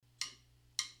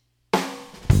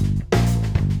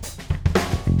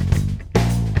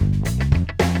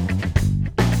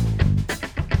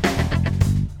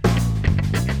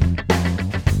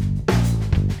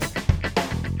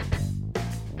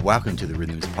Welcome to the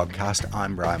Rhythms Podcast.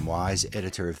 I'm Brian Wise,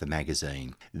 editor of the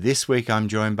magazine. This week I'm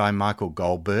joined by Michael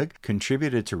Goldberg,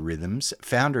 contributor to Rhythms,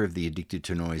 founder of the Addicted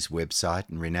to Noise website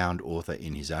and renowned author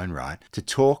in his own right, to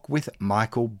talk with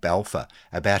Michael Balfe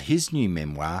about his new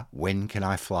memoir, When Can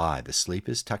I Fly? The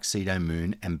Sleepers, Tuxedo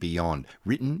Moon and Beyond,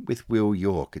 written with Will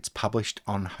York. It's published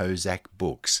on Hozak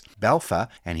Books. Balfe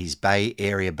and his Bay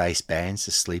Area-based bands,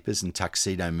 the Sleepers and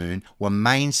Tuxedo Moon, were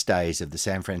mainstays of the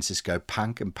San Francisco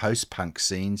punk and post-punk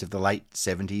scenes of the late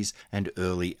 70s and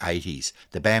early 80s.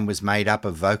 The band was made up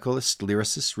of vocalist,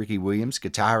 lyricist Ricky Williams,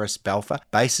 guitarist Balfe,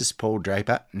 bassist Paul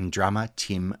Draper, and drummer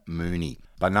Tim Mooney.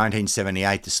 By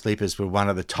 1978, the Sleepers were one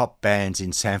of the top bands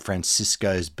in San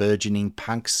Francisco's burgeoning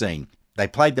punk scene. They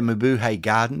played the Mabuhay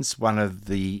Gardens, one of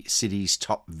the city's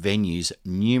top venues,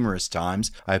 numerous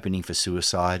times, opening for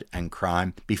Suicide and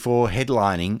Crime, before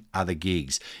headlining other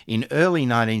gigs. In early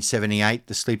 1978,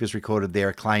 the Sleepers recorded their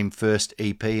acclaimed first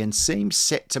EP and seemed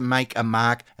set to make a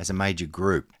mark as a major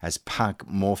group, as punk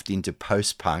morphed into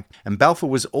post-punk, and Balfe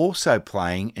was also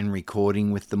playing and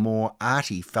recording with the more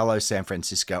arty fellow San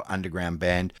Francisco underground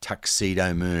band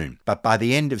Tuxedo Moon. But by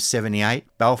the end of 78,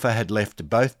 Balfe had left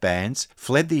both bands,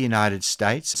 fled the United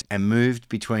States and moved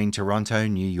between Toronto,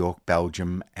 New York,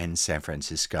 Belgium and San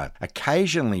Francisco,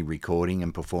 occasionally recording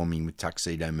and performing with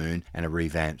Tuxedo Moon and a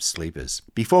revamped Sleepers.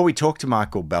 Before we talk to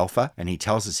Michael Balfe and he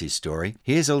tells us his story,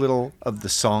 here's a little of the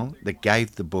song that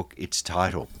gave the book its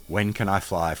title, When Can I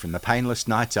Fly, from the Painless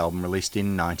Nights album released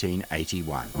in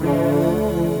 1981.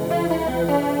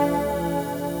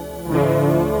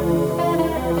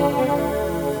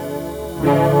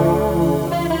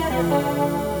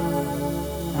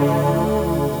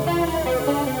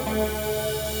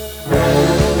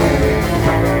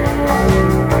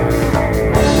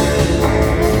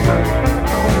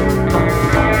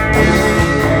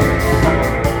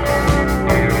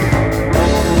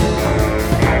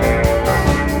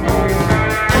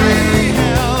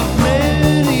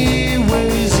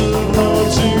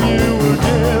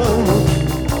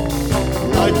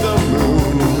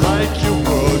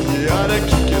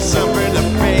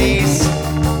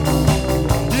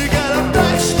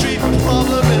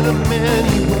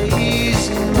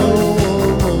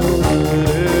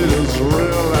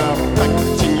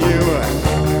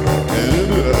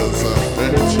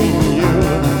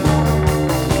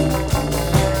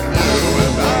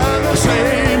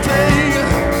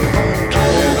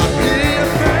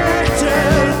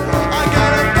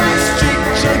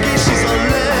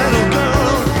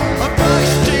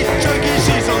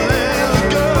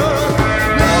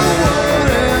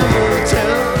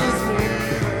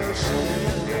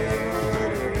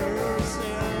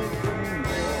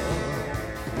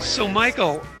 So,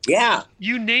 Michael, yeah,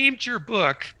 you named your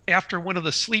book after one of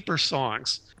the Sleeper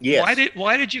songs. Yes.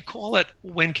 Why did you call it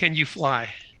When Can You Fly?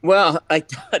 Well, I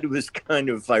thought it was kind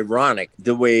of ironic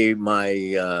the way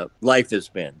my life has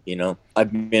been. You know,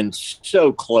 I've been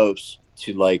so close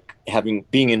to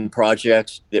being in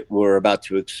projects that were about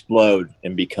to explode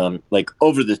and become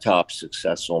over the top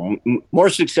successful, more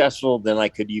successful than I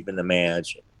could even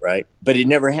imagine. Right. But it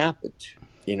never happened.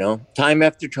 You know, time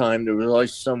after time, there was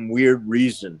always some weird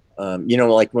reason.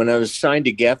 Like when I was signed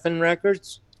to Geffen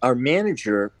Records, our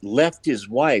manager left his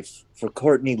wife for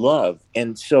Courtney Love.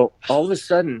 And so all of a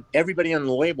sudden, everybody on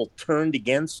the label turned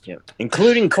against him,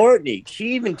 including Courtney.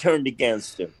 She even turned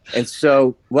against him. And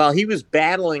so while he was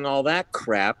battling all that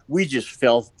crap, we just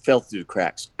fell through the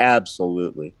cracks.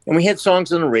 Absolutely. And we had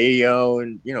songs on the radio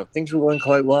and, things were going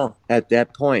quite well at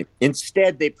that point.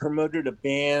 Instead, they promoted a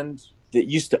band that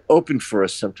used to open for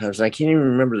us sometimes. I can't even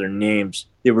remember their names.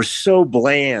 They were so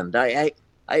bland. I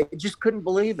just couldn't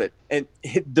believe it. And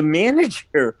the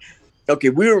manager,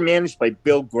 we were managed by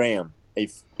Bill Graham,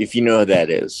 if you know who that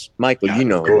is. Michael, you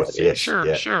know who that is.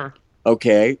 Sure.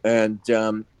 Okay. And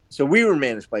so we were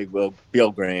managed by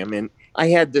Bill Graham. And I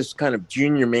had this kind of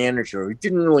junior manager who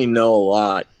didn't really know a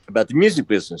lot about the music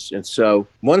business. And so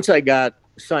once I got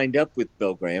signed up with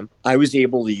Bill Graham, I was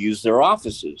able to use their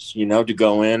offices, to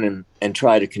go in and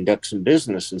try to conduct some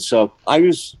business. And so I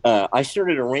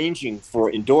started arranging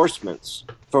for endorsements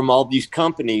from all these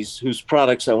companies whose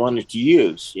products I wanted to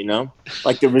use,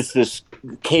 like there was this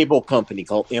cable company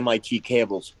called MIT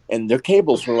Cables, and their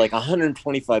cables were like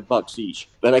 $125 each.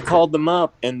 But I called them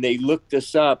up and they looked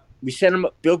us up. We sent them,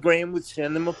 Bill Graham would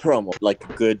send them a promo like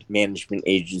a good management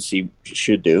agency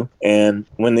should do. And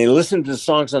when they listened to the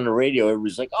songs on the radio,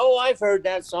 everybody's like, oh, I've heard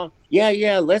that song.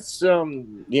 yeah, let's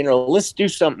let's do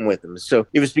something with them. So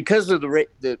it was because of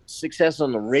the success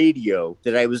on the radio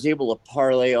that I was able to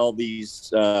parlay all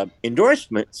these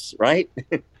endorsements, right?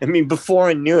 I mean, before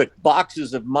I knew it,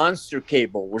 boxes of Monster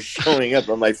cable were showing up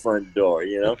on my front door,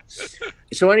 you know?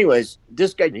 So anyways,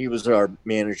 this guy, he was our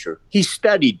manager. He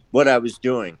studied what I was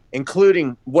doing,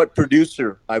 including what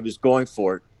producer I was going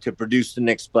for to produce the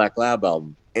next Black Lab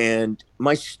album. And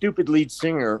my stupid lead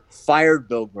singer fired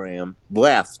Bill Graham,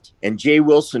 left, and Jay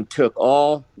Wilson took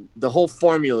the whole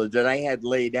formula that I had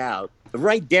laid out,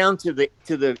 right down to the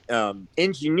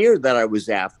engineer that I was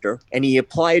after, and he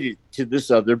applied it to this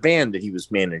other band that he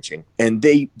was managing. And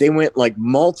they went like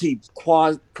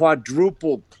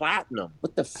quadruple platinum.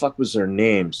 What the fuck was their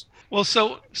names? Well,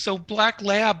 so Black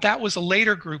Lab, that was a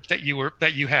later group that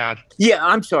you had. Yeah,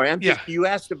 I'm sorry. You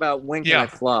asked about When Can I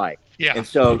Fly? Yeah. And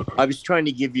so I was trying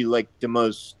to give you like the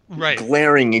most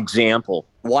glaring example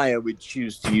why I would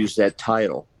choose to use that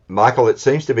title. Michael, it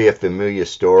seems to be a familiar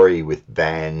story with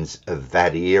bands of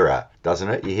that era, doesn't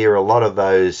it? You hear a lot of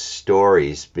those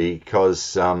stories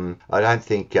because I don't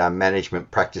think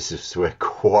management practices were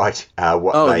quite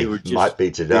what they might be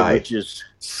today. They were just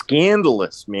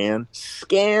scandalous, man.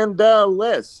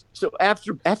 Scandalous. So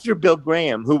after Bill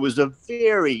Graham, who was a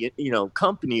very,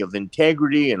 company of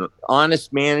integrity and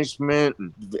honest management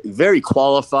and very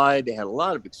qualified, they had a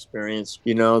lot of experience,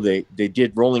 they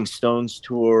did Rolling Stones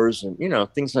tours and,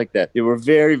 things like that. They were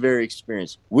very, very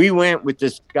experienced. We went with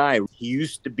this guy. He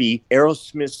used to be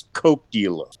Aerosmith's coke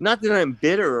dealer. Not that I'm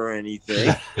bitter or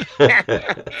anything.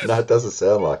 No, it doesn't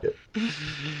sound like it.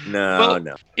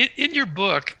 No. In your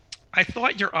book, I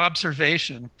thought your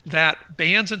observation that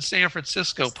bands in San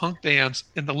Francisco, punk bands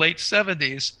in the late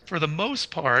 70s, for the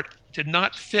most part, did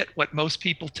not fit what most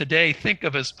people today think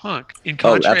of as punk. In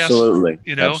contrast, absolutely.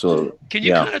 Absolutely. Can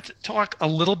you kind of talk a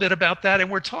little bit about that? And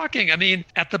we're talking,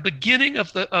 at the beginning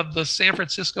of the San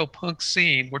Francisco punk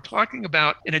scene, we're talking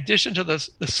about, in addition to the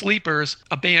Sleepers,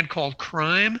 a band called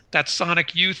Crime that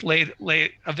Sonic Youth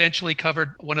eventually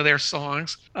covered one of their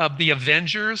songs. The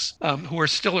Avengers, who are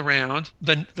still around.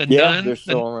 The Nuns. They're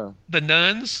still around. The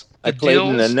Nuns. I played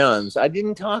in the Nuns. I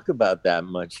didn't talk about that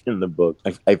much in the book.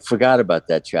 I forgot about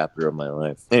that chapter of my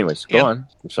life. Anyways, go on.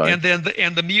 I'm sorry. And then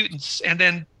the Mutants, and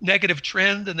then Negative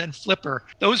Trend, and then Flipper.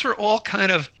 Those were all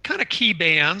kind of key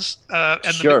bands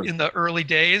in the early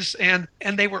days, and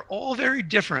they were all very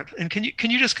different. And can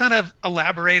you just kind of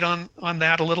elaborate on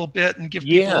that a little bit and give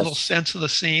people a little sense of the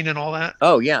scene and all that?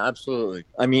 Oh yeah, absolutely.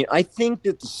 I think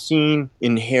that the scene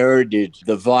inherited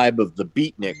the vibe of the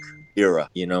beatnik era,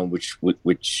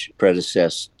 which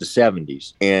predecessed the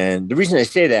 70s. And the reason I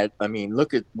say that,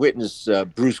 witness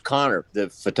Bruce Conner, the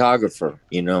photographer,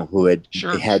 who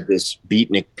had this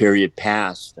beatnik period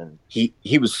past, and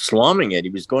he was slumming it. He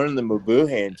was going to the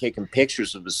Mabuhay and taking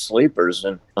pictures of the Sleepers.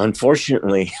 And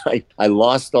unfortunately, I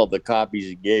lost all the copies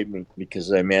he gave me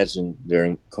because I imagine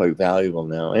they're quite valuable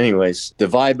now. Anyways, the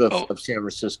vibe of San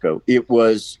Francisco, it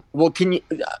was,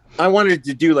 I wanted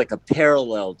to do like a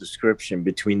parallel description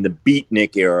between the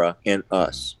beatnik era and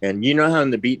us. And you know how in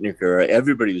the beatnik era,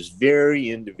 everybody was very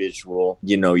individual.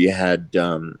 You had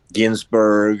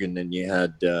Ginsberg, and then you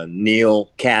had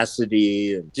Neil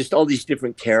Cassidy, and just all these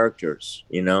different characters,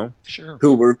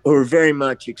 who were very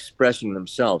much expressing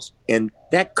themselves. And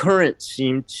that current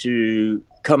seemed to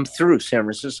come through San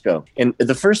Francisco. And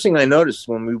the first thing I noticed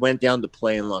when we went down to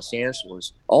play in Los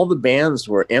Angeles, all the bands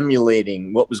were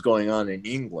emulating what was going on in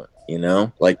England,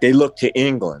 like they looked to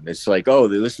England. It's like, oh,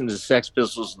 they listened to the Sex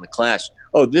Pistols and the Clash.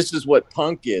 Oh, this is what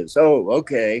punk is. Oh,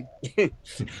 okay.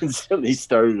 And so they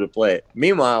started to play it.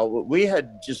 Meanwhile, we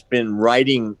had just been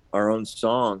writing our own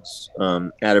songs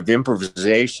out of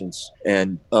improvisations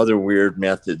and other weird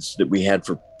methods that we had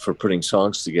for putting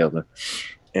songs together.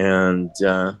 And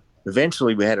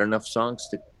eventually we had enough songs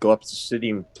to go up to the city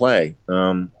and play.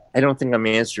 I don't think I'm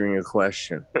answering your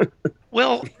question.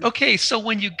 Well, okay. So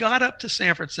when you got up to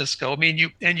San Francisco,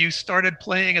 you started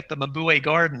playing at the Mabuhay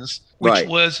Gardens, which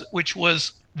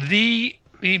was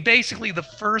basically the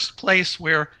first place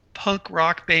where punk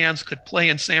rock bands could play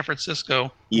in San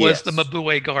Francisco was the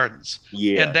Mabuhay Gardens.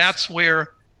 Yes. And that's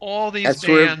where all these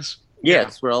bands.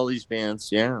 That's where all these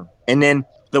bands. Yeah. And then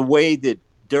the way that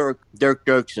Dirk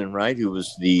Dirksen, right, who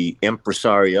was the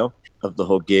impresario of the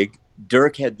whole gig,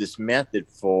 Dirk had this method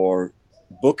for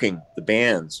booking the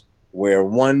bands where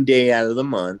one day out of the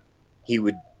month he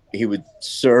would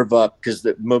serve up, because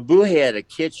the Mabuhay had a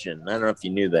kitchen. I don't know if you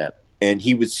knew that. And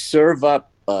he would serve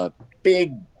up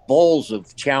big bowls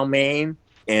of chow mein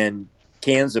and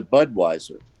cans of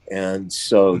Budweiser. And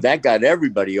so that got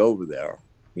everybody over there,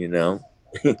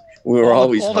 We were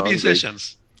always all the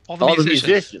musicians. All the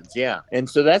musicians, yeah. And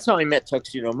so that's how I met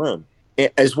Tuxedo Moon,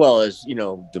 as well as, you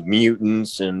know, the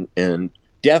Mutants and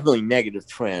definitely Negative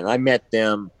Trend. I met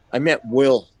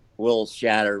Will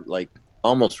Shatter like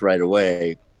almost right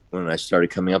away when I started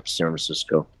coming up to San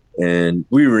Francisco, and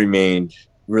we remained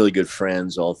really good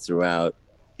friends all throughout.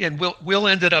 Yeah, and Will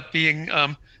ended up being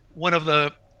one of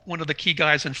the key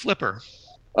guys in Flipper.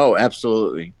 Oh,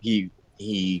 absolutely.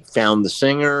 He found the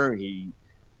singer. He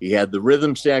had the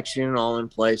rhythm section all in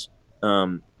place.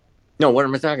 No, what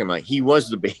am I talking about? He was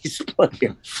the bass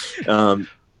player.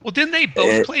 Well, didn't they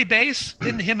both play bass?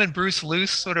 Didn't him and Bruce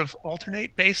Luce sort of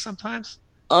alternate bass sometimes?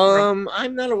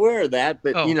 I'm not aware of that,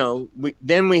 but you know,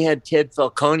 we had Ted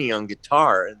Falcone on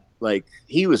guitar, and like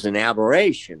he was an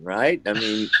aberration, right? I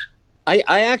mean, I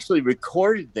actually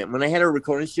recorded them when I had a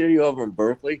recording studio over in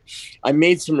Berkeley. I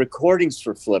made some recordings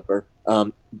for Flipper.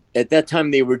 At that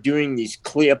time, they were doing these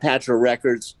Cleopatra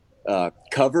Records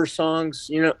cover songs.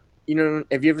 You know,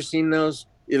 have you ever seen those?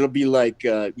 It'll be like,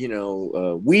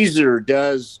 Weezer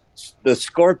does the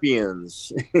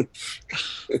Scorpions,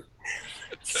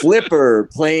 Flipper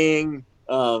playing.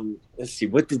 Let's see,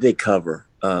 what did they cover?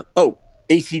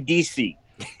 AC/DC,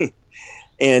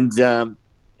 and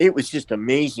it was just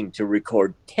amazing to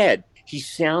record Ted. He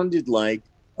sounded like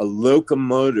a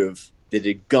locomotive that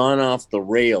had gone off the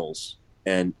rails,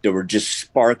 and there were just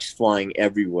sparks flying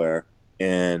everywhere.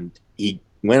 And he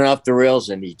went off the rails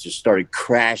and he just started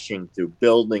crashing through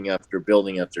building after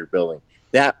building after building.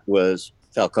 That was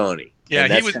Falcone.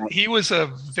 Yeah, he was a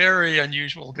very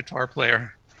unusual guitar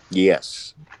player.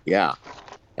 Yes. Yeah.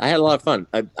 I had a lot of fun.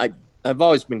 I've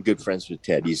always been good friends with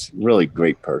Ted. He's a really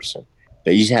great person.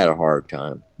 But he's had a hard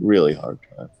time, really hard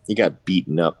time. He got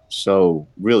beaten up so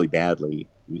really badly.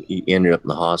 He ended up in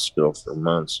the hospital for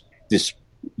months. This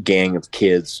gang of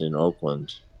kids in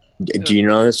Oakland. Do you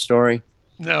know this story?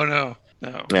 No.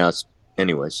 Yeah.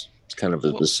 Anyways, it's kind of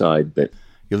an aside, but.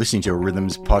 You're listening to a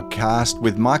Rhythms podcast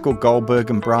with Michael Goldberg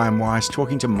and Brian Weiss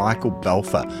talking to Michael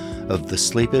Belfer of The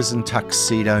Sleepers and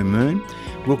Tuxedo Moon.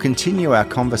 We'll continue our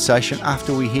conversation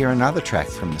after we hear another track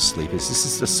from The Sleepers. This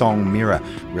is the song Mirror,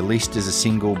 released as a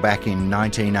single back in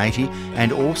 1980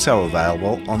 and also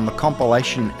available on the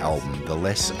compilation album The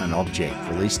Less an Object,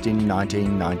 released in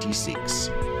 1996.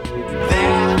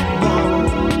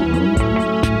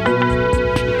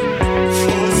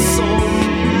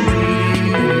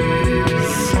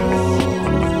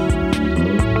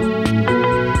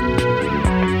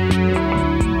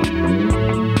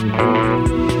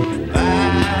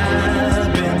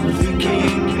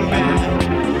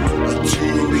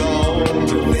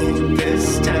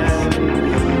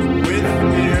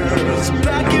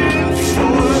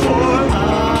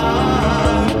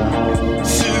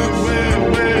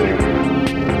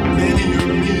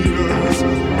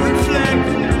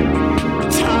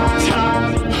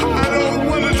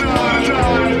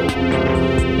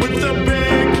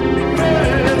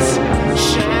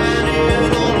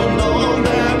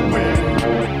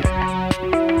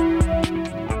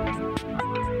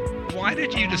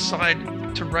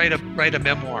 Write a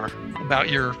memoir about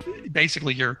your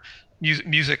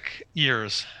music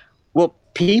years? Well,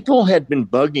 people had been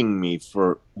bugging me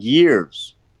for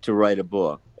years to write a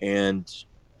book, and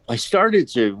I started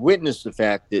to witness the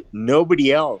fact that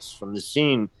nobody else from the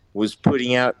scene was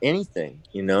putting out anything,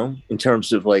 you know, in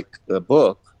terms of like a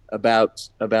book about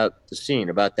the scene,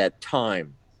 about that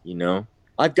time, you know.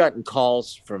 I've gotten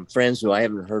calls from friends who I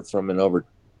haven't heard from in over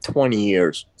 20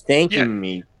 years thanking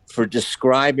me for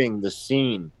describing the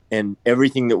scene and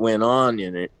everything that went on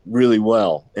in it really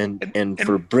well, and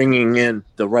for bringing in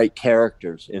the right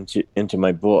characters into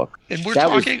my book. And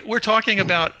we're talking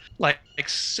about like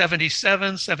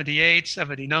 77, 78,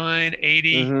 79,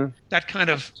 80,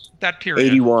 that period.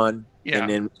 81. Yeah.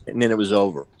 And then it was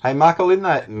over. Hey, Michael, in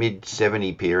that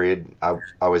mid-70 period,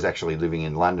 I was actually living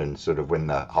in London, sort of when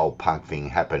the whole punk thing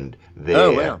happened there.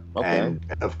 Oh, wow. Okay. And,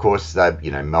 of course,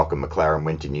 Malcolm McLaren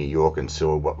went to New York and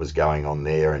saw what was going on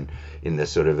there and in the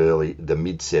sort of the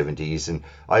mid-70s. And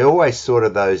I always thought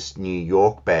of those New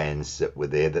York bands that were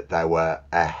there, that they were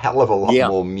a hell of a lot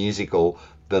more musical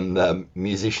than the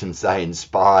musicians they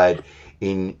inspired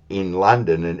in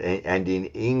London and in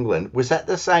England. Was that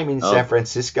the same in San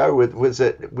Francisco? Was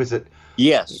it?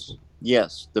 Yes.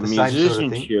 The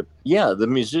musicianship. Sort of the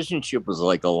musicianship was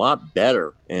like a lot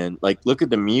better. And like, look at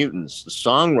the Mutants. The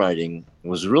songwriting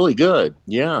was really good.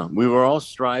 Yeah, we were all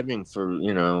striving for,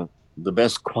 the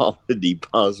best quality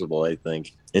possible, I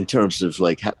think, in terms of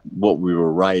like what we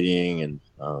were writing. And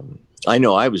I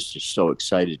know I was just so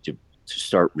excited to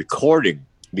start recording,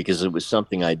 because it was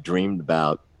something I dreamed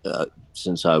about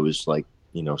since I was like,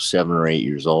 7 or 8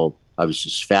 years old. I was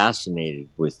just fascinated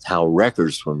with how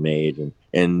records were made,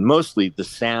 and mostly the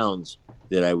sounds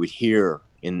that I would hear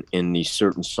in these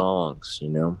certain songs, you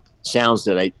know, sounds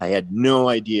that I had no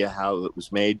idea how it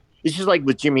was made. It's just like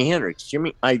with Jimi Hendrix.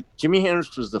 Jimi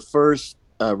Hendrix was the first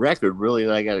record really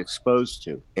that I got exposed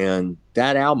to. And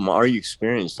that album, Are You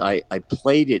Experienced, I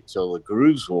played it till the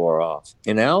grooves wore off.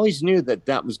 And I always knew that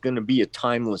that was going to be a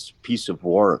timeless piece of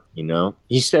work, you know.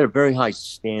 He set a very high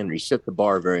standard. He set the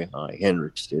bar very high,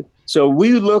 Hendrix did. So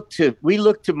we looked to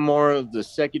more of the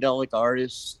psychedelic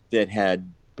artists that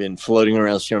had been floating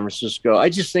around San Francisco. I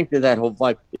just think that whole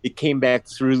vibe, it came back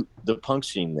through the punk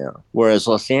scene there. Whereas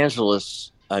Los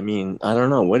Angeles, I mean, I don't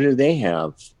know, what do they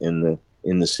have in the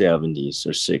 70s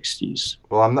or 60s?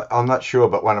 Well, I'm not sure,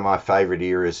 but one of my favorite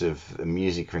eras of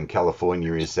music from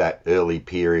California is that early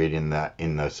period in the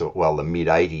the mid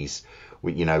 80s,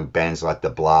 with, you know, bands like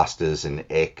the Blasters and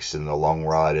X and the Long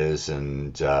Riders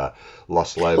and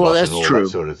Los Lobos and all true. That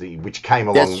sort of thing, which came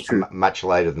along much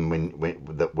later than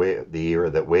the era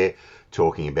that we're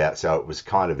talking about. So it was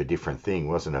kind of a different thing,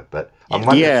 wasn't it? But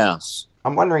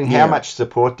I'm wondering how much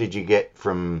support did you get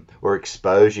from, or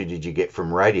exposure did you get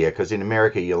from radio? Because in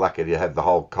America, you're lucky to have the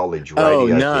whole college radio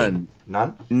thing.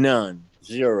 None.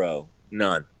 Zero.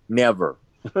 None. Never.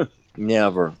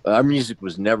 Never. Our music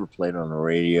was never played on the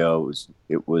radio.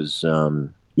 It was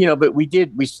you know, but we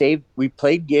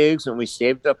played gigs and we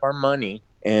saved up our money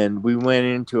and we went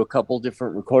into a couple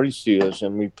different recording studios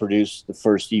and we produced the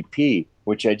first EP,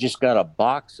 which I just got a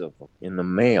box of in the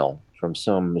mail from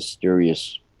some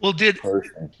mysterious. Well, did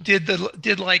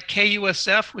like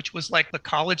KUSF, which was like the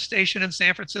college station in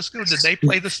San Francisco, did they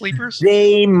play the Sleepers?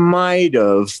 They might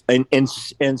have, and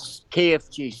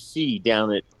KFJC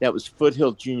that was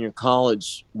Foothill Junior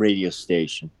College radio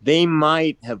station. They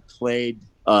might have played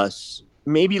us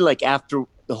maybe like after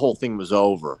the whole thing was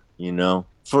over, you know,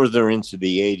 further into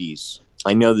the 80s.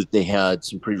 I know that they had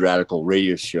some pretty radical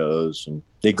radio shows and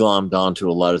they glommed onto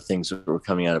a lot of things that were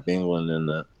coming out of England in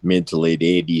the mid to late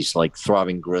 80s, like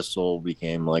Throbbing Gristle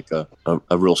became like a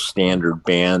real standard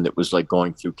band that was like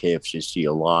going through KFJC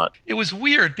a lot. It was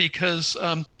weird because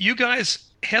you guys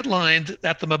headlined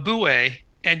at the Mabue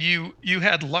and you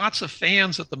had lots of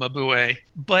fans at the Mabue,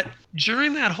 but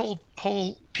during that whole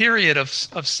period of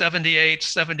 78,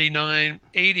 79,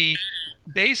 80,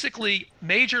 basically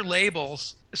major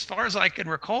labels, as far as I can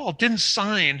recall, didn't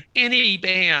sign any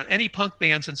punk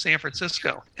bands in San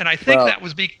Francisco. And I think that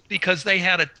was because they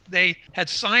had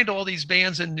signed all these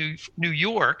bands in New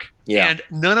York, and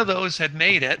none of those had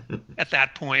made it at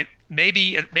that point.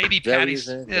 Maybe Patti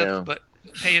Smith, but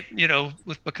you know,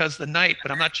 because the night,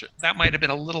 but I'm not sure. That might have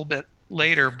been a little bit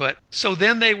later. But so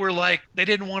then they were like, they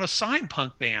didn't want to sign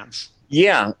punk bands.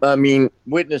 Yeah, I mean,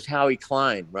 witness Howie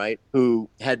Klein, right, who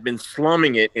had been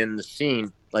slumming it in the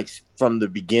scene like from the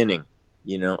beginning.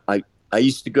 You know, I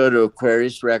used to go to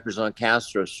Aquarius Records on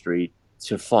Castro Street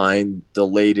to find the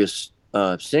latest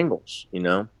singles, you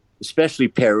know, especially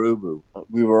Pere Ubu.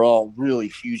 We were all really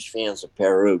huge fans of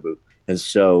Pere Ubu. And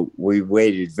so we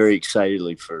waited very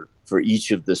excitedly for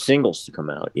each of the singles to come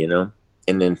out, you know.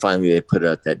 And then finally they put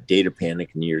out that Data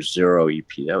Panic in Year Zero EP.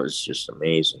 That was just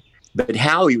amazing. But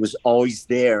Howie was always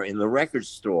there in the record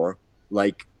store,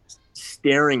 like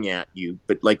staring at you,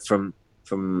 but like from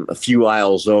a few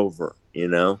aisles over, you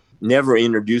know, never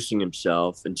introducing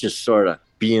himself and just sort of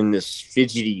being this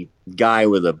fidgety guy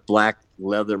with a black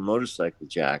leather motorcycle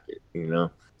jacket, you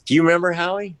know. Do you remember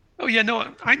Howie? Oh, yeah,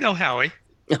 no, I know Howie.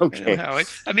 Okay. Howie.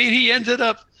 I mean,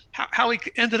 Howie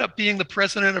ended up being the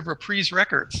president of Reprise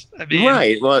Records. I mean,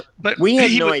 right. Well, but we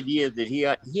had no idea that he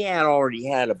had already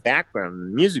had a background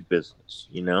in the music business,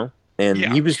 you know, and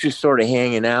he was just sort of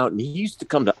hanging out. And he used to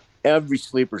come to every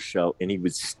Sleeper show, and he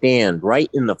would stand right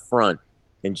in the front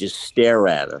and just stare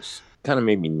at us. Kind of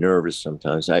made me nervous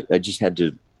sometimes. I just had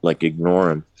to like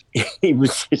ignore him. He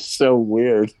was just so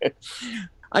weird.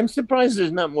 I'm surprised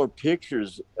there's not more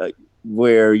pictures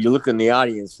where you look in the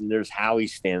audience and there's Howie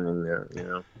standing there, you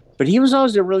know. But he was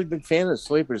always a really big fan of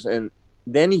Sleepers. And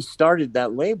then he started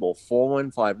that label,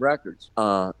 415 Records,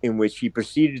 in which he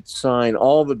proceeded to sign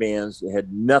all the bands that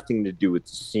had nothing to do with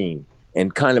the scene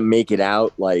and kind of make it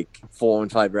out like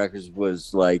 415 Records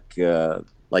was like a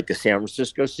San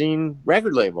Francisco scene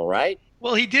record label, right?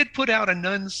 Well, he did put out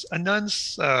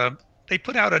they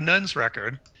put out a Nuns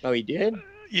record. Oh, he did?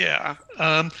 Yeah.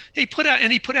 He put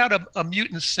out a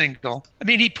Mutant single. I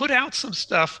mean, he put out some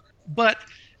stuff, but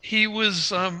he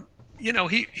was, you know,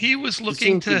 he was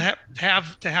looking to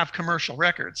have commercial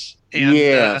records.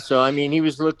 And, so I mean, he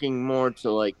was looking more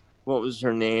to like, what was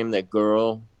her name? That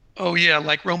girl? Oh yeah,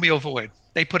 like Romeo Void.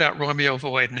 They put out Romeo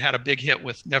Void and had a big hit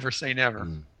with Never Say Never.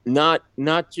 not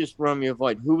just Romeo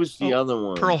Void. Who was the other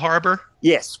one? Pearl Harbor.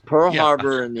 Yes, Pearl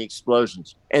Harbor and the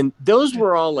Explosions. And those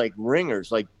were all like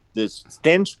ringers, like the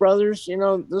Stench Brothers. You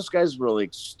know, those guys were like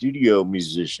studio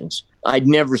musicians. I'd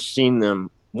never seen them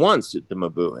once at the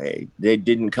Mabuhay. They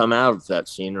didn't come out of that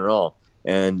scene at all.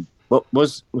 And who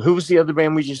was the other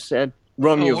band we just said?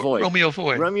 Romeo Void. Romeo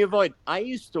Void. Romeo Void. I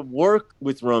used to work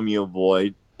with Romeo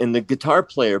Void, and the guitar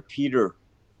player, Peter,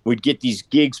 would get these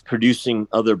gigs producing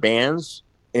other bands,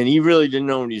 and he really didn't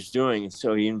know what he was doing. And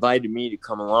so he invited me to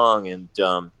come along. And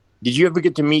did you ever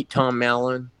get to meet Tom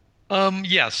Mallon?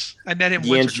 Yes. I met him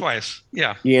once or twice.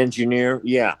 Yeah. The engineer.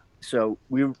 Yeah. So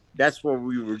that's where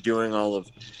we were doing all of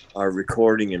our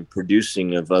recording and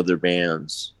producing of other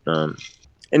bands. And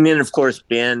then, of course,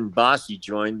 Ben Bossy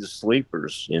joined the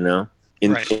Sleepers, you know,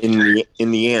 in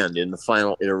the end, in the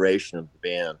final iteration of the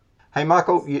band. Hey,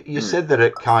 Michael, you said that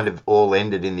it kind of all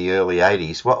ended in the early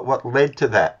 80s. What led to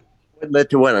that? What led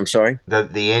to what? I'm sorry?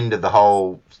 The end of the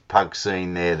whole punk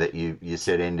scene there that you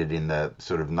said ended in the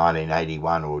sort of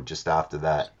 1981 or just after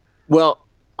that. Well,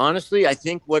 honestly, I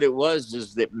think what it was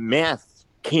is that meth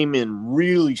came in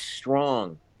really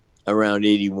strong around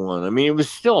 81. I mean, it was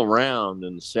still around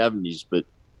in the 70s, but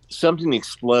something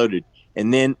exploded.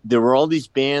 And then there were all these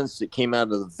bands that came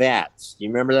out of the vats. Do you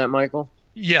remember that, Michael?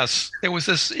 Yes, there was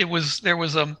this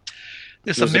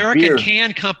American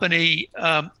can company,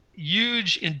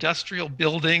 huge industrial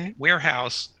building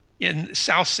warehouse in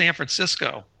South San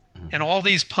Francisco, and all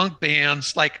these punk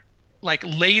bands, like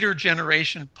later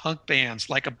generation punk bands,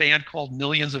 like a band called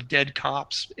Millions of Dead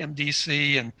Cops,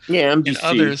 MDC, and MDC, and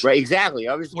others. Right? Exactly.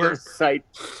 I was going to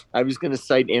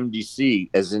cite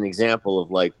MDC as an example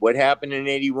of like what happened in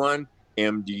 81,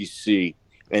 MDC,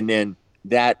 and then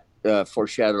that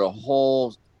foreshadowed a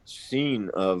whole scene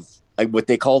of like what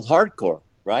they called hardcore,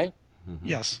 right?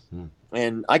 Yes.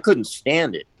 And I couldn't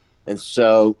stand it. And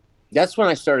so that's when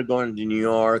I started going to New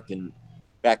York and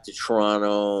back to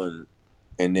Toronto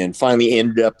and then finally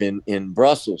ended up in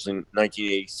Brussels in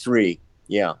 1983.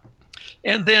 Yeah.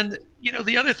 And then, you know,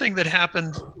 the other thing that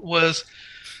happened was,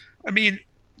 I mean,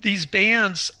 these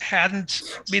bands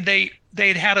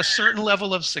they'd had a certain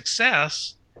level of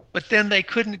success, but then they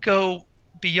couldn't go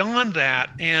beyond that.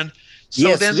 And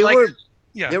so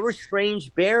there were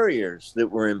strange barriers that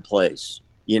were in place.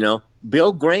 You know,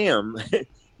 Bill Graham,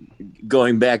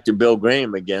 going back to Bill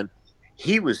Graham again,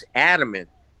 he was adamant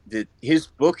that his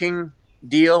booking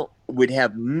deal would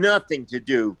have nothing to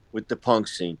do with the punk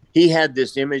scene. He had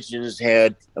this image in his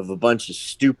head of a bunch of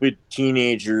stupid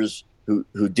teenagers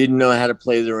who didn't know how to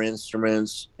play their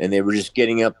instruments, and they were just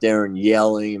getting up there and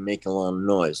yelling and making a lot of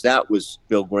noise. That was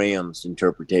Bill Graham's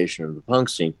interpretation of the punk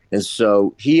scene. And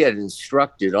so he had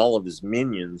instructed all of his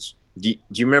minions. Do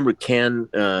you remember Ken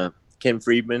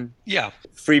Friedman? Yeah.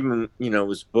 Friedman, you know,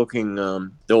 was booking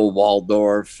Bill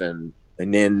Waldorf, and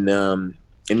then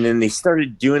they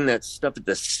started doing that stuff at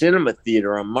the Cinema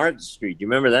Theater on Martin Street. Do you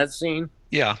remember that scene?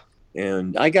 Yeah.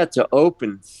 And I got to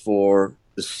open for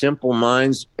the Simple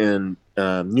Minds and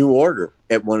New Order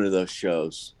at one of those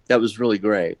shows. That was really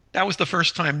great. That was the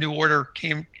first time New Order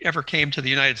ever came to the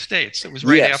United States. It was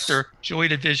right after Joy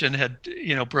Division had,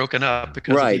 you know, broken up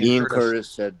because of Ian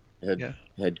Curtis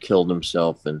had killed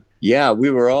himself. And we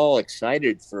were all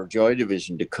excited for Joy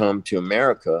Division to come to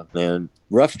America. And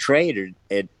Rough Trade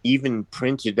had even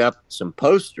printed up some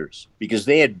posters because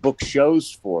they had booked shows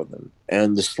for them.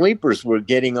 And the Sleepers were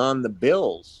getting on the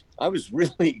bills. I was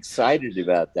really excited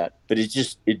about that, but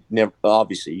it never,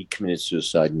 obviously he committed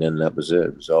suicide and then that was it.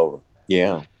 It was over.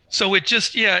 Yeah. So it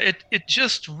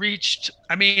just reached,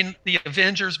 I mean, the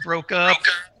Avengers broke up.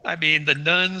 I mean, the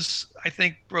Nuns, I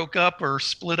think, broke up or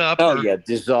split up.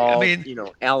 Dissolved. I mean, you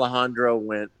know,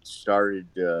 Alejandro started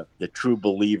the True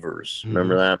Believers.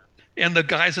 Remember that? And the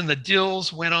guys in the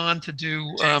Dills went on to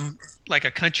do like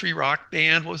a country rock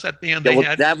band. What was that band they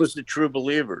had? That was the True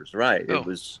Believers, right? It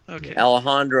was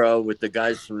Alejandro with the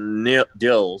guys from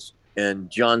Dills and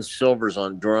John Silver's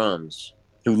on drums,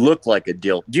 who looked like a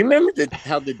Dill. Do you remember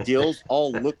how the Dills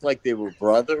all looked like they were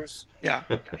brothers? Yeah.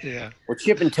 Well,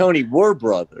 Chip and Tony were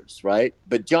brothers, right?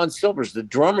 But John Silver's, the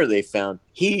drummer they found,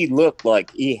 he looked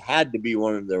like he had to be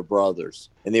one of their brothers.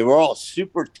 And they were all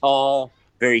super tall,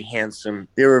 very handsome.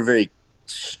 They were a very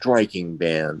striking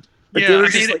band. But they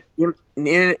were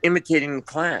imitating the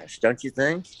Clash, don't you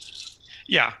think?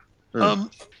 Yeah.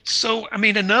 So, I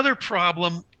mean, another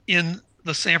problem in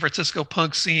the San Francisco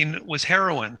punk scene was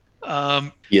heroin.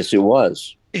 Yes, it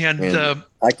was. And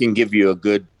I can give you a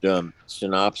good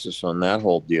synopsis on that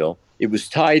whole deal. It was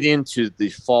tied into the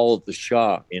fall of the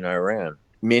Shah in Iran.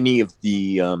 Many of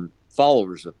the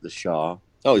followers of the Shah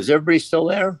Oh, is everybody still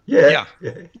there? Yeah.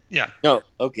 Yeah. No.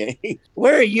 Okay.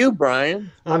 Where are you,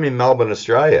 Brian? I'm in Melbourne,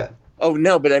 Australia. Oh,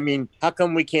 no, but I mean, how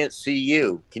come we can't see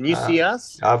you? Can you see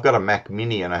us? I've got a Mac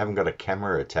Mini and I haven't got a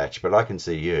camera attached, but I can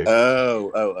see you.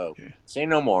 Oh. Say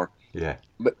no more. Yeah.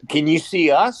 But can you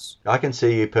see us? I can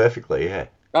see you perfectly, yeah.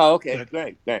 Oh, okay.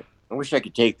 Great. I wish I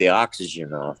could take the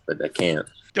oxygen off, but I can't.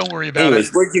 Don't worry about Anyways,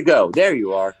 it. where'd you go? There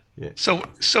you are. Yeah. So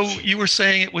you were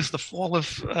saying it was the fall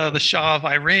of the Shah of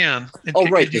Iran. Oh,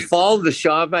 right. The fall of the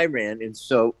Shah of Iran. And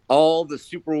so all the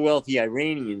super wealthy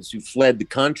Iranians who fled the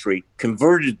country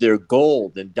converted their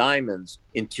gold and diamonds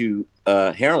into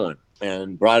heroin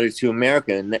and brought it to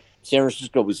America. And San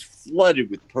Francisco was flooded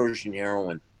with Persian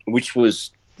heroin, which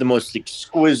was the most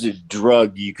exquisite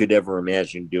drug you could ever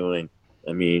imagine doing.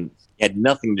 I mean, it had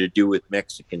nothing to do with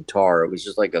Mexican tar. It was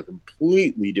just like a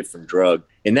completely different drug.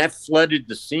 And that flooded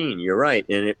the scene. You're right.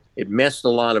 And it messed a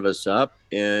lot of us up.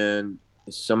 And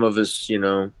some of us,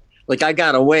 like I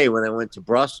got away when I went to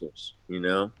Brussels,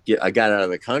 I got out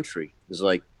of the country. It was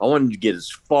like, I wanted to get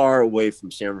as far away from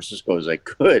San Francisco as I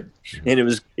could. And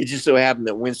it just so happened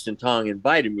that Winston Tong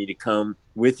invited me to come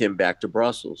with him back to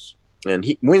Brussels. And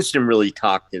Winston really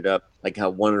talked it up, like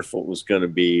how wonderful it was going to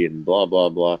be and blah, blah,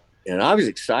 blah. And I was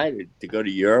excited to go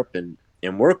to Europe and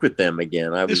work with them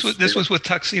again. This was with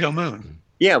Tuxedo Moon.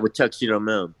 Yeah, with Tuxedo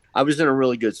Moon. I was in a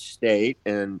really good state.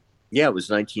 And yeah, it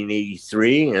was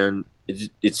 1983. And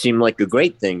it seemed like a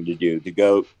great thing to do, to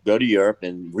go to Europe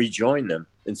and rejoin them.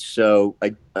 And so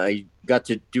I got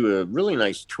to do a really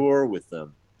nice tour with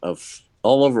them of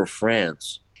all over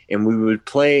France. And we would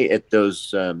play at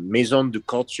those Maison de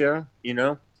Culture,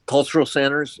 cultural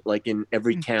centers, like in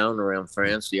every town around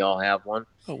France. They all have one.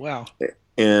 Oh, wow.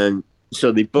 And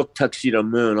so they booked Tuxedo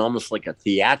Moon almost like a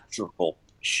theatrical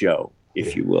show,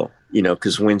 if you will,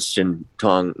 because Winston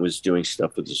Tong was doing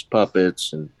stuff with his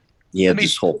puppets. And he had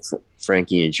this whole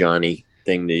Frankie and Johnny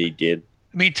thing that he did.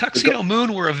 I mean, Tuxedo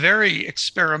Moon were a very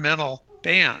experimental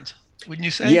band, wouldn't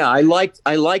you say? Yeah, I liked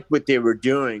what they were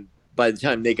doing by the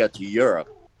time they got to Europe.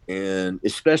 And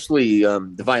especially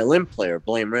the violin player,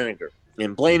 Blaine Renninger.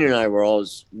 And Blaine and I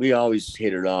we always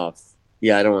hit it off.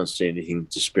 Yeah, I don't want to say anything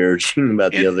disparaging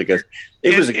about the other guys.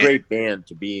 It was a great band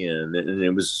to be in. And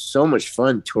it was so much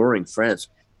fun touring France.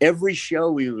 Every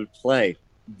show we would play,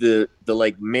 the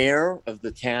like mayor of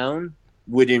the town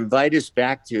would invite us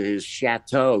back to his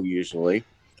chateau usually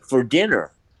for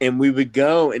dinner. And we would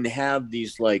go and have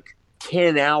these like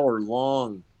 10-hour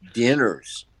long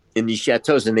dinners in these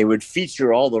chateaus, and they would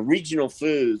feature all the regional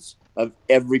foods of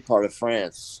every part of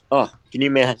France. Oh, can you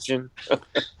imagine?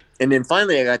 And then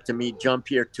finally I got to meet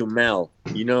Jean-Pierre Tumel.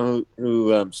 You know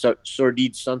who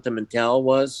Sordide Sentimental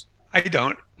was? I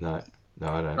don't. No,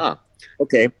 I don't. Oh,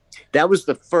 okay. That was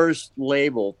the first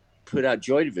label put out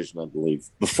Joy Division, I believe,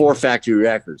 before Factory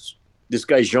Records. This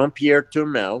guy, Jean-Pierre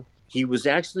Tumel, he was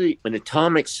actually an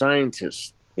atomic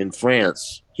scientist in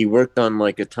France. He worked on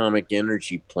like atomic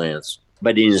energy plants.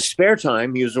 But in his spare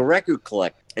time, he was a record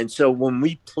collector. And so when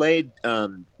we played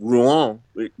Rouen,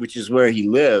 which is where he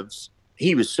lives,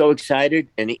 he was so excited.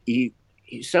 And he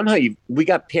somehow we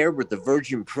got paired with the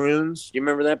Virgin Prunes. Do you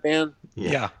remember that band?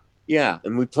 Yeah. Yeah.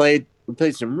 And we played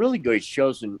some really great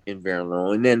shows in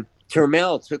Vernon. And then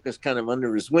Turmel took us kind of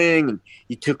under his wing, and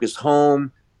he took us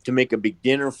home to make a big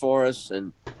dinner for us.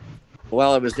 And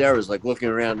while I was there, I was like looking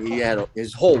around. He had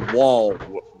his whole wall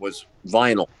was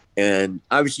vinyl. And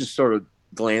I was just sort of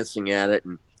glancing at it,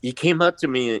 and he came up to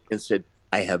me and said,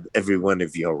 "I have every one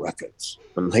of your records."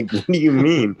 I'm like, "What do you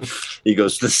mean?" He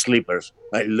goes, "The Sleepers.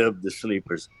 I love the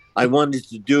Sleepers. I wanted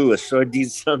to do a Sordide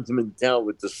Sentimental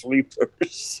with the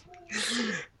Sleepers."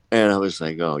 And I was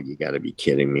like, "Oh, you got to be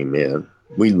kidding me, man.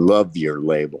 We love your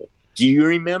label." Do you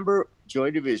remember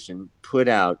Joy Division put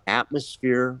out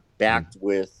Atmosphere backed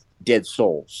with Dead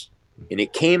Souls? And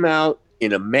it came out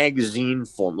in a magazine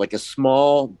form, like a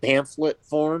small pamphlet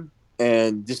form.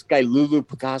 And this guy, Lulu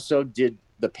Picasso, did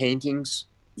the paintings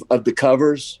of the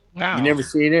covers. Wow. You never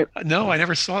seen it? No, I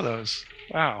never saw those.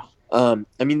 Wow.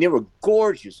 I mean, they were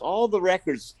gorgeous. All the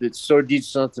records that Sordide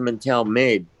Sentimental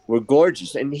made were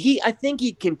gorgeous. And I think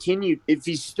he continued, if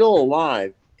he's still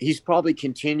alive, he's probably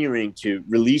continuing to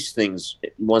release things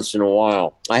once in a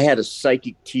while. I had a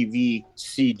Psychic TV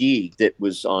CD that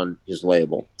was on his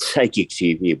label. Psychic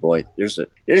TV, boy, there's an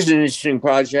interesting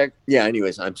project. Yeah,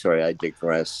 anyways, I'm sorry, I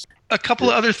digress. A couple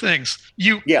of other things.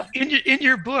 In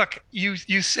your book, you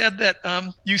said that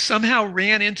you somehow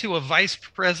ran into a vice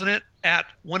president at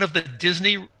one of the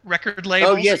Disney record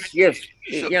labels. Oh, yes.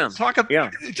 So Yeah.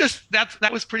 That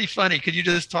was pretty funny. Could you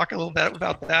just talk a little bit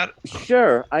about that?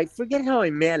 Sure. I forget how I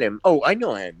met him. Oh, I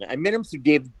know him. I met him through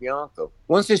David Bianco.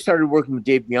 once I started working with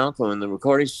Dave Bianco in the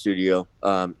recording studio,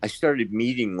 I started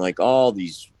meeting like all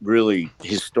these really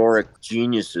historic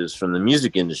geniuses from the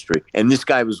music industry. And this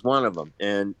guy was one of them.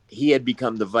 And he had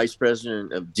become the vice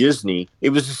president of Disney.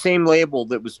 It was the same label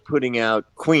that was putting out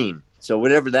Queen. So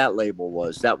whatever that label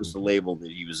was, that was the label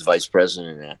that he was vice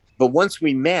president at. But once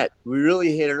we met, we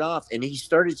really hit it off. And he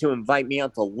started to invite me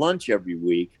out to lunch every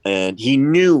week. And he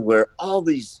knew where all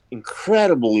these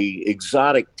incredibly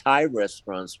exotic Thai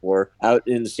restaurants were out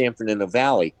in the San Fernando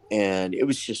Valley. And it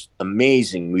was just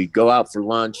amazing. We'd go out for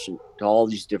lunch to all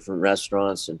these different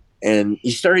restaurants. And he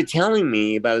started telling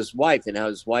me about his wife and how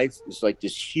his wife was like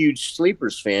this huge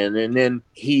Sleepers fan. And then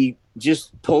he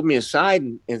just pulled me aside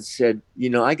and said,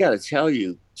 I got to tell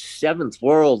you, Seventh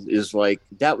World is like,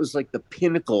 that was like the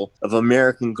pinnacle of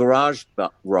American garage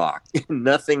rock.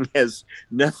 Nothing has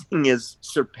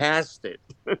surpassed it.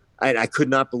 I could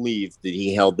not believe that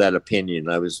he held that opinion.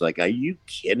 I was like, are you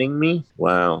kidding me?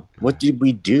 Wow. What did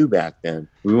we do back then?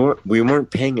 We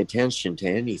weren't paying attention to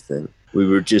anything. We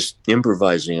were just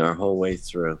improvising our whole way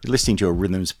through. You're listening to a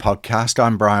Rhythms podcast.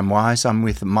 I'm Brian Wise. I'm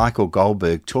with Michael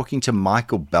Goldberg, talking to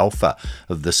Michael Balfour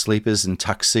of the Sleepers and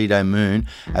Tuxedo Moon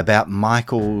about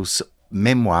Michael's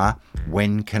memoir,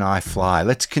 When Can I Fly?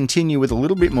 Let's continue with a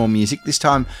little bit more music, this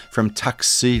time from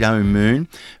Tuxedo Moon,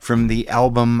 from the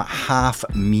album Half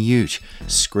Mute,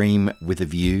 Scream with a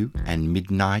View and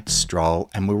Midnight Stroll,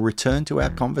 and we'll return to our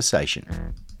conversation.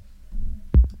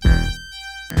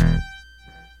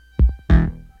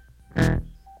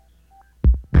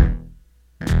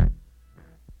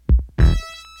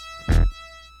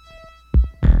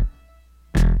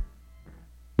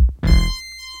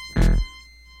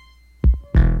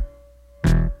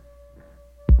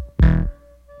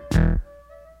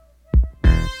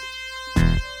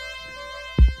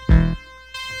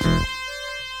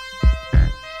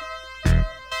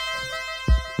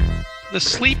 The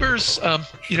Sleepers,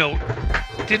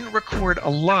 didn't record a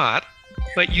lot,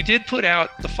 but you did put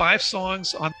out the 5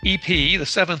 songs on EP, the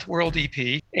Seventh World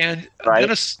EP, and right.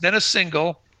 then a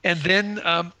single, and then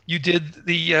you did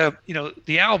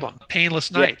the album,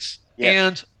 Painless Nights. Yeah.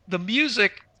 And the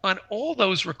music on all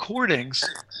those recordings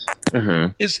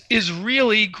is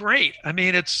really great. I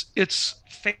mean, it's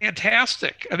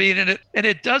fantastic. I mean, and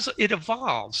it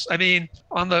evolves. I mean,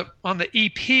 on the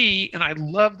EP, and I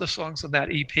love the songs on that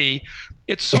EP.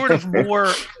 It's sort of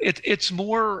more. It's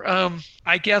more.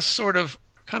 I guess sort of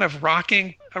kind of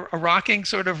rocking, a rocking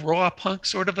sort of raw punk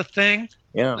sort of a thing.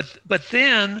 Yeah. But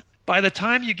then by the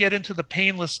time you get into the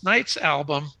Painless Nights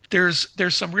album, there's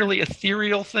some really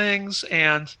ethereal things,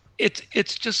 and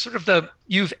it's just sort of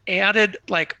you've added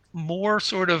like more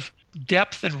sort of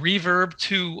depth and reverb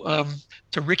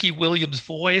to Ricky Williams'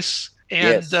 voice,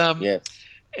 and yes.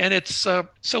 And it's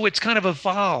so it's kind of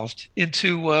evolved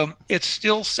into it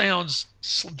still sounds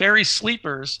very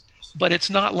Sleepers, but it's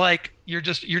not like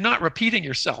you're not repeating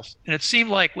yourself. And it seemed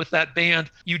like with that band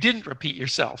you didn't repeat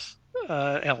yourself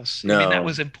else. No. I mean, that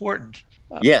was important.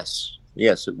 Yes,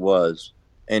 it was.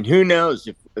 And who knows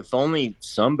if only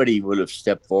somebody would have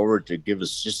stepped forward to give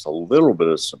us just a little bit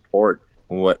of support,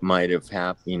 what might have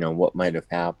happened.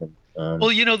 Well,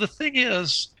 the thing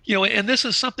is, and this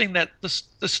is something that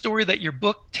the story that your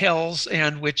book tells,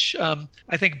 and which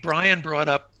I think Brian brought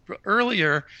up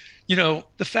earlier,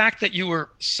 the fact that you were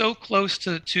so close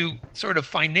to sort of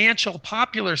financial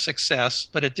popular success,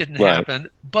 but it didn't happen.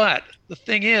 But the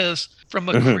thing is, from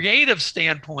a creative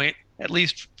standpoint, at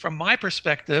least from my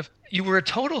perspective, you were a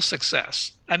total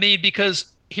success. I mean,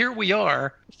 because here we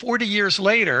are 40 years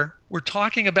later, we're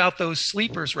talking about those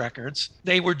Sleepers records.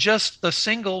 The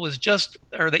single was just,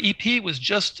 or the EP was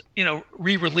just,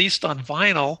 re-released on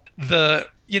vinyl.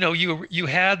 You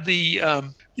had the,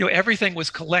 everything was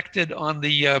collected on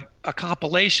a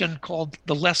compilation called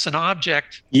The Lesson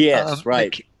Object. Yes,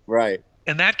 right.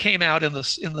 And that came out in the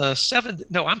 90s.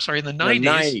 The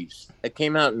 90s. It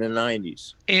came out in the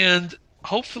 90s. And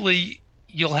hopefully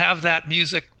you'll have that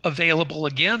music available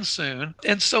again soon.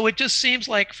 And so it just seems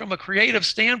like from a creative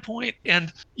standpoint,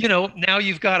 and now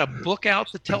you've got a book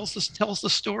out that tells the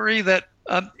story that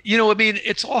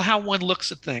it's all how one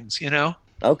looks at things.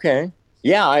 Okay.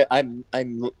 Yeah,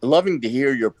 I'm loving to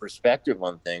hear your perspective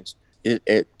on things.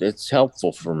 It's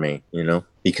helpful for me,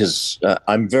 because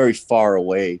I'm very far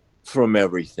away from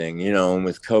everything, and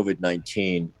with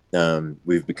COVID-19,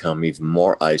 we've become even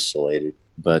more isolated.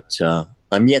 But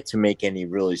I'm yet to make any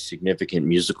really significant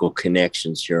musical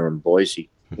connections here in Boise.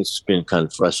 It's been kind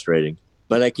of frustrating,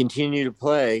 but I continue to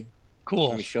play. Cool.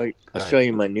 Let me show you. I'll show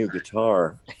you my new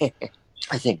guitar.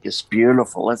 I think it's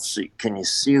beautiful. Let's see. Can you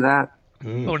see that?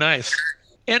 Oh, nice.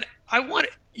 And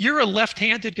you're a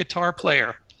left-handed guitar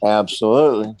player.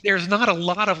 Absolutely. There's not a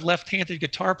lot of left-handed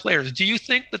guitar players. Do you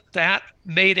think that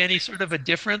made any sort of a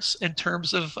difference in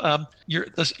terms of your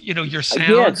sound?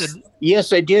 Yes.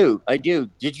 Yes, I do. I do.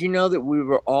 Did you know that we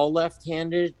were all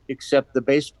left-handed except the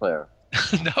bass player?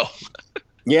 No.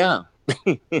 Yeah.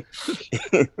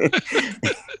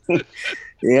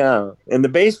 Yeah. And the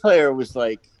bass player was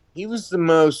like, he was the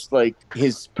most, like,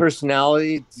 his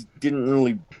personality didn't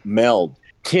really meld.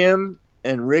 Tim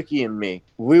and Ricky and me,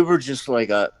 we were just like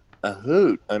a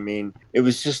hoot. I mean, it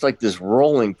was just like this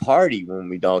rolling party when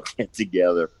we'd all get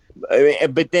together.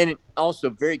 But then also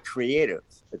very creative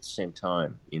at the same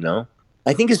time, you know?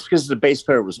 I think it's because the bass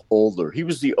player was older. He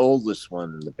was the oldest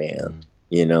one in the band,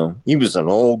 you know? He was an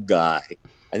old guy.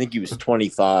 I think he was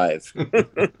 25.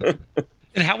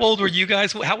 And how old were you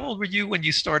guys? How old were you when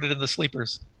you started in the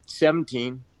Sleepers?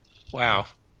 17. Wow.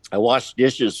 I washed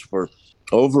dishes for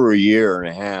over a year and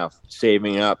a half,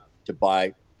 saving up to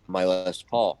buy my Les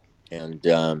Paul. And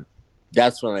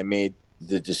that's when I made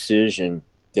the decision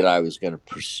that I was going to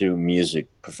pursue music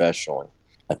professionally.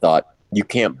 I thought, you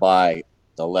can't buy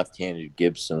the left-handed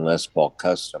Gibson Les Paul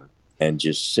Custom and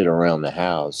just sit around the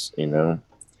house, you know?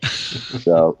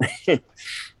 So,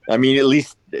 I mean, at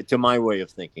least to my way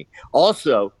of thinking.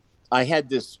 Also, I had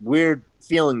this weird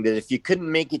feeling that if you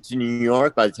couldn't make it to New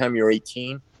York by the time you're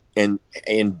 18 and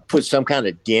put some kind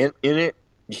of dent in it,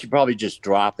 you should probably just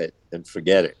drop it and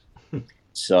forget it.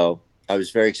 So I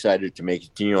was very excited to make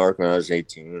it to New York when I was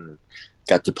 18 and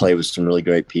got to play with some really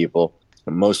great people.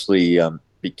 I mostly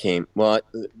became, what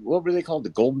were they called? The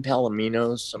Golden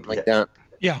Palominos, something like that.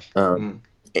 Yeah. And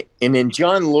then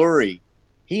John Lurie,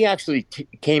 he actually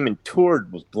came and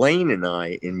toured with Blaine and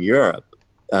I in Europe.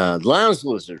 Lounge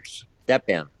Lizards, that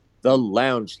band. The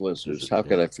Lounge Lizards. How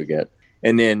could I forget?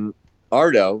 And then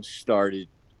Ardo started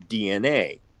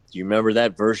DNA. Do you remember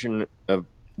that version of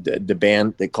the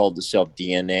band? They called themselves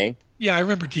DNA. Yeah, I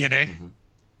remember DNA. Mm-hmm.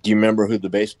 Do you remember who the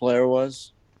bass player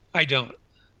was? I don't.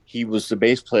 He was the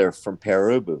bass player from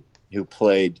Perubu who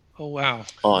played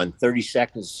on 30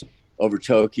 Seconds Over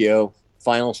Tokyo,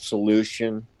 Final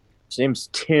Solution. His name's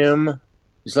Tim.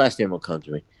 His last name will come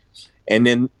to me. And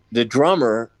then the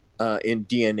drummer in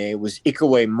DNA was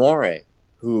Ikaue More,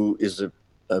 who is a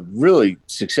really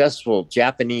successful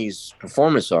Japanese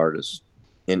performance artist.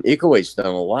 And Ikaue's done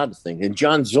a lot of things. And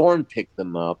John Zorn picked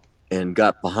them up and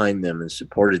got behind them and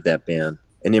supported that band.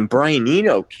 And then Brian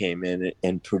Eno came in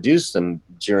and produced them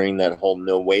during that whole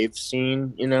no wave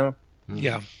scene, you know?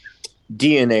 Yeah.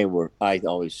 DNA I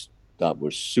always thought were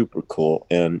super cool.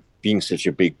 And being such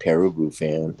a big Perubu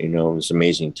fan, you know, it was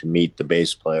amazing to meet the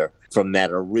bass player from those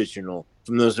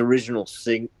original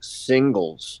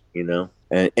singles, you know?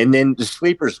 And then the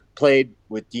Sleepers played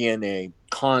with DNA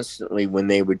constantly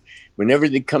whenever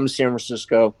they come to San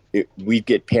Francisco, we'd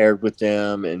get paired with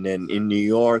them. And then in New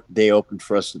York, they opened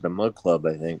for us at the Mud Club,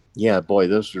 I think. Yeah, boy,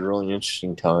 those were really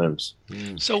interesting times.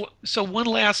 So one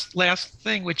last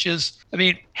thing, which is, I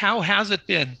mean, how has it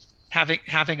been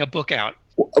having a book out?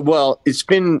 Well, it's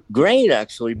been great,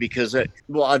 actually, because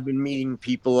I've been meeting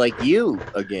people like you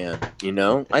again, you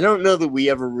know? I don't know that we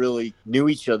ever really knew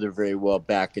each other very well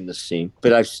back in the scene,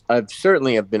 but I've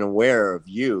certainly have been aware of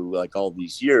you like all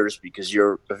these years because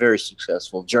you're a very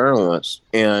successful journalist.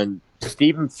 And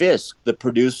Stephen Fisk, the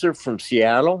producer from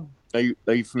Seattle, are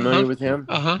you familiar with him?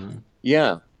 Uh-huh.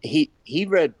 Yeah. He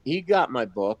got my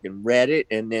book and read it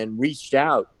and then reached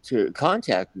out to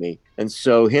contact me. And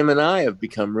so him and I have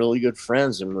become really good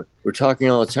friends and we're talking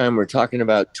all the time. We're talking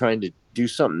about trying to do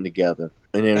something together.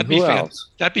 And then who else?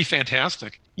 That'd be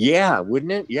fantastic. Yeah,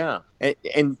 wouldn't it? Yeah.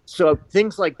 And so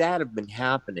things like that have been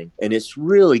happening and it's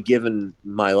really given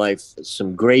my life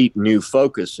some great new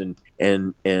focus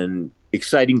and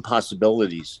exciting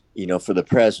possibilities, you know, for the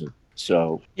present.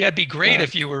 So yeah, it'd be great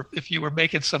if you were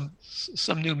making some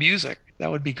new music. That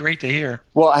would be great to hear.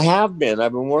 Well, I have been.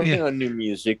 I've been working on new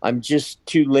music. I'm just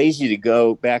too lazy to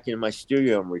go back in my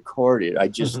studio and record it. I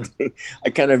just I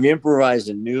kind of improvise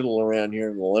and noodle around here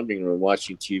in the living room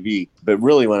watching TV. But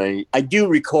really, when I do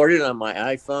record it on my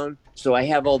iPhone, so I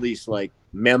have all these like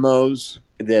memos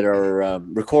that are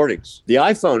recordings. The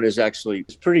iPhone is actually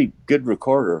a pretty good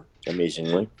recorder,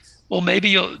 amazingly. Well, do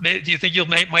you think you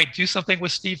might do something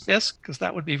with Steve Fisk? Because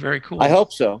that would be very cool. I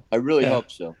hope so. I really hope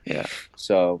so. Yeah.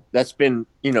 So that's been,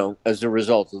 you know, as a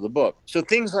result of the book. So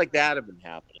things like that have been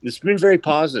happening. It's been very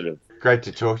positive. Great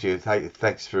to talk to you.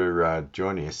 Thanks for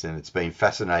joining us. And it's been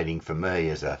fascinating for me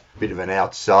as a bit of an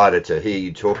outsider to hear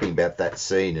you talking about that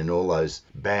scene and all those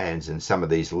bands and some of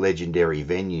these legendary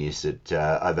venues that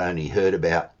I've only heard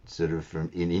about sort of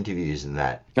in interviews and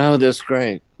that. Oh, that's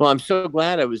great. Well, I'm so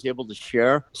glad I was able to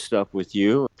share stuff with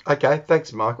you. Okay.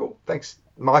 Thanks, Michael. Thanks.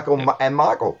 Michael. Yep. And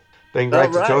Michael, been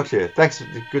great to talk to you. Thanks.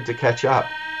 Good to catch up.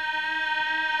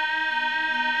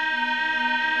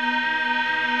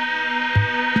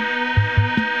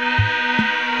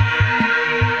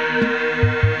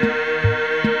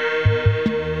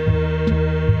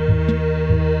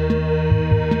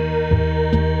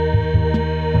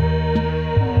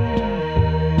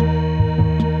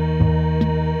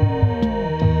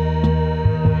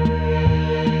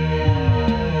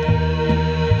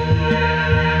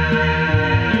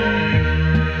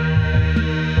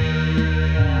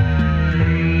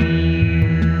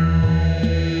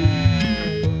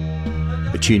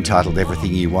 Tune titled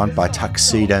Everything You Want by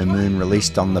Tuxedo Moon,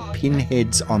 released on the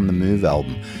Pinheads on the Move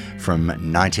album from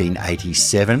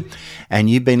 1987. And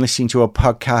you've been listening to a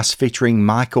podcast featuring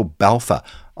Michael Balfour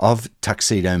of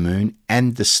Tuxedo Moon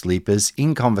and the Sleepers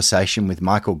in conversation with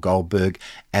Michael Goldberg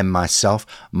and myself.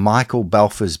 Michael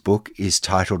Balfour's book is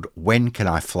titled When Can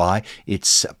I Fly?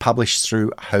 It's published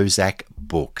through Hozak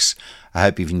Books. I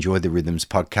hope you've enjoyed the Rhythms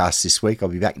podcast this week. I'll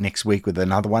be back next week with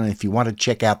another one. And if you want to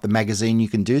check out the magazine, you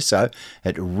can do so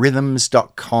at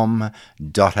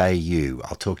rhythms.com.au.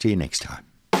 I'll talk to you next time.